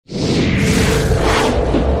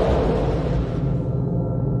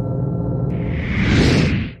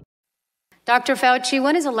Dr. Fauci,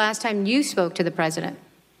 when is the last time you spoke to the president?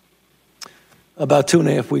 About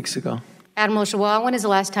 2.5 weeks ago. Admiral Shawal, when is the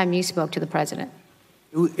last time you spoke to the president?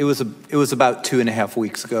 It was about 2.5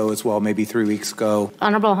 weeks ago as well, maybe 3 weeks ago.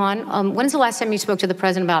 Honorable Han, when is the last time you spoke to the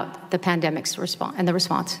president about the pandemic's response and the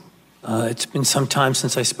response? It's been some time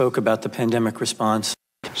since I spoke about the pandemic response.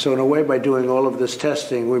 So in a way, by doing all of this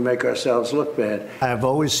testing, we make ourselves look bad. I've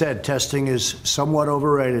always said testing is somewhat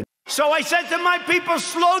overrated. So I said to my people,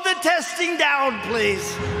 slow the testing down,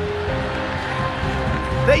 please.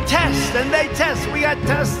 They test and they test. We got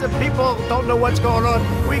tests and people don't know what's going on.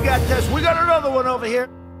 We got tests. We got another one over here.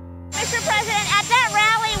 Mr. President, at that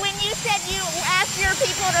rally when you said you asked your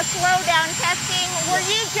people to slow down testing, were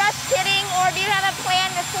you just kidding or do you have a plan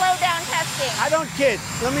to slow down testing? I don't kid.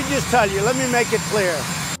 Let me just tell you. Let me make it clear.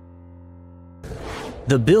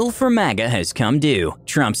 The bill for MAGA has come due.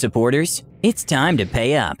 Trump supporters, it's time to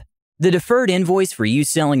pay up. The deferred invoice for you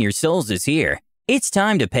selling your souls is here. It's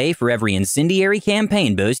time to pay for every incendiary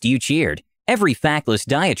campaign boast you cheered, every factless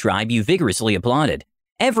diatribe you vigorously applauded,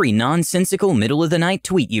 every nonsensical middle-of-the-night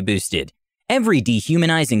tweet you boosted, every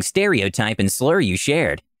dehumanizing stereotype and slur you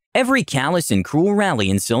shared, every callous and cruel rally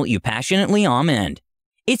insult you passionately amend.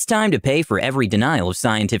 It's time to pay for every denial of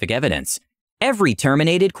scientific evidence, every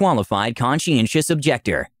terminated qualified conscientious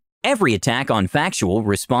objector, every attack on factual,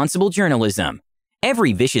 responsible journalism,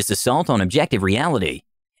 every vicious assault on objective reality,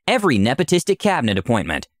 every nepotistic cabinet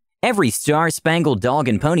appointment, every star-spangled dog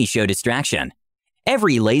and pony show distraction,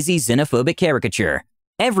 every lazy xenophobic caricature,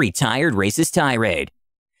 every tired racist tirade.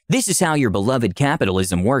 This is how your beloved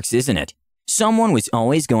capitalism works, isn't it? Someone was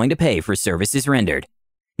always going to pay for services rendered.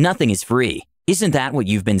 Nothing is free. Isn't that what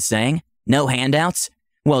you've been saying? No handouts?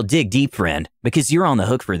 Well, dig deep, friend, because you're on the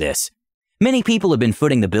hook for this. Many people have been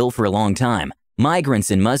footing the bill for a long time. Migrants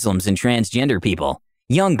and Muslims and transgender people,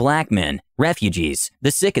 young black men, refugees, the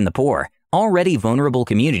sick and the poor, already vulnerable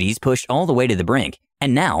communities pushed all the way to the brink,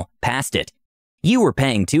 and now past it. You were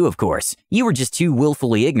paying too, of course. You were just too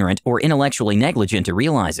willfully ignorant or intellectually negligent to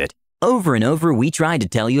realize it. Over and over, we tried to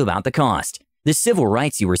tell you about the cost, the civil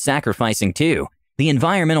rights you were sacrificing too, the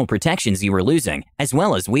environmental protections you were losing, as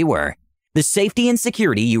well as we were, the safety and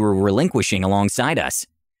security you were relinquishing alongside us.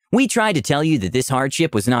 We tried to tell you that this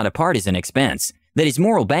hardship was not a partisan expense, that his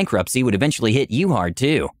moral bankruptcy would eventually hit you hard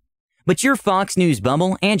too. But your Fox News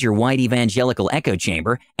bubble and your white evangelical echo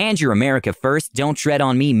chamber and your America First Don't Tread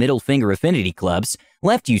on Me middle finger affinity clubs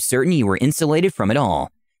left you certain you were insulated from it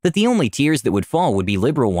all, that the only tears that would fall would be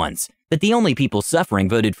liberal ones, that the only people suffering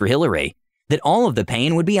voted for Hillary, that all of the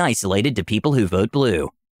pain would be isolated to people who vote blue.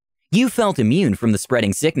 You felt immune from the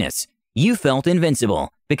spreading sickness. You felt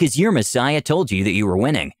invincible because your Messiah told you that you were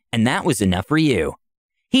winning, and that was enough for you.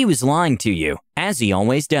 He was lying to you, as he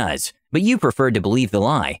always does, but you preferred to believe the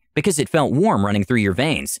lie because it felt warm running through your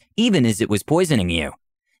veins, even as it was poisoning you.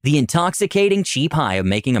 The intoxicating, cheap high of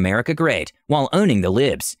making America great while owning the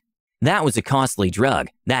libs. That was a costly drug,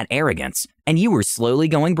 that arrogance, and you were slowly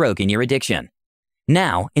going broke in your addiction.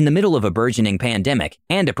 Now, in the middle of a burgeoning pandemic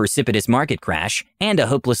and a precipitous market crash and a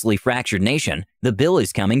hopelessly fractured nation, the bill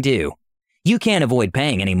is coming due. You can't avoid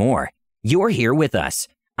paying anymore. You're here with us.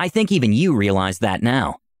 I think even you realize that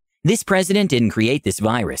now. This president didn't create this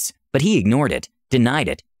virus, but he ignored it, denied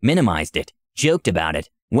it, minimized it, joked about it,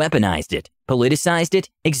 weaponized it, politicized it,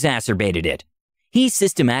 exacerbated it. He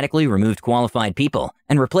systematically removed qualified people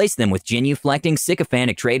and replaced them with genuflecting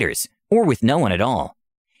sycophantic traitors, or with no one at all.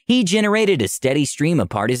 He generated a steady stream of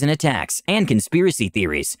partisan attacks and conspiracy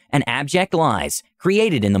theories and abject lies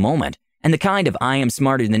created in the moment, and the kind of I am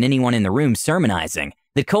smarter than anyone in the room sermonizing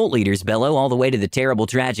that cult leaders bellow all the way to the terrible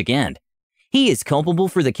tragic end. He is culpable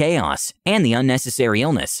for the chaos and the unnecessary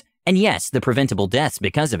illness, and yes, the preventable deaths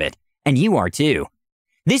because of it, and you are too.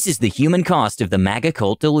 This is the human cost of the MAGA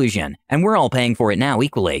cult delusion, and we're all paying for it now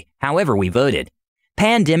equally, however we voted.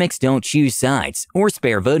 Pandemics don't choose sides or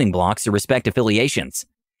spare voting blocks or respect affiliations.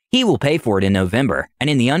 He will pay for it in November and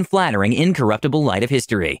in the unflattering, incorruptible light of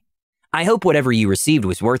history. I hope whatever you received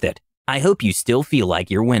was worth it. I hope you still feel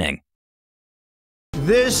like you're winning.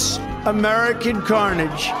 This American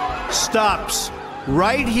carnage stops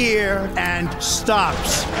right here and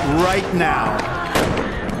stops right now.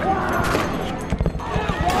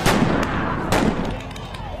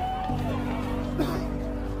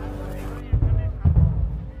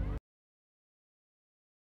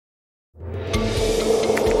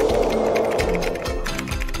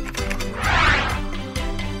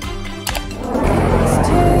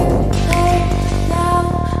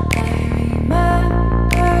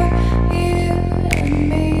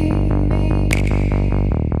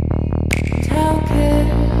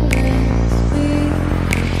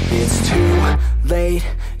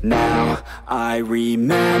 Now I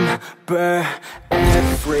remember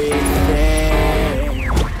everything.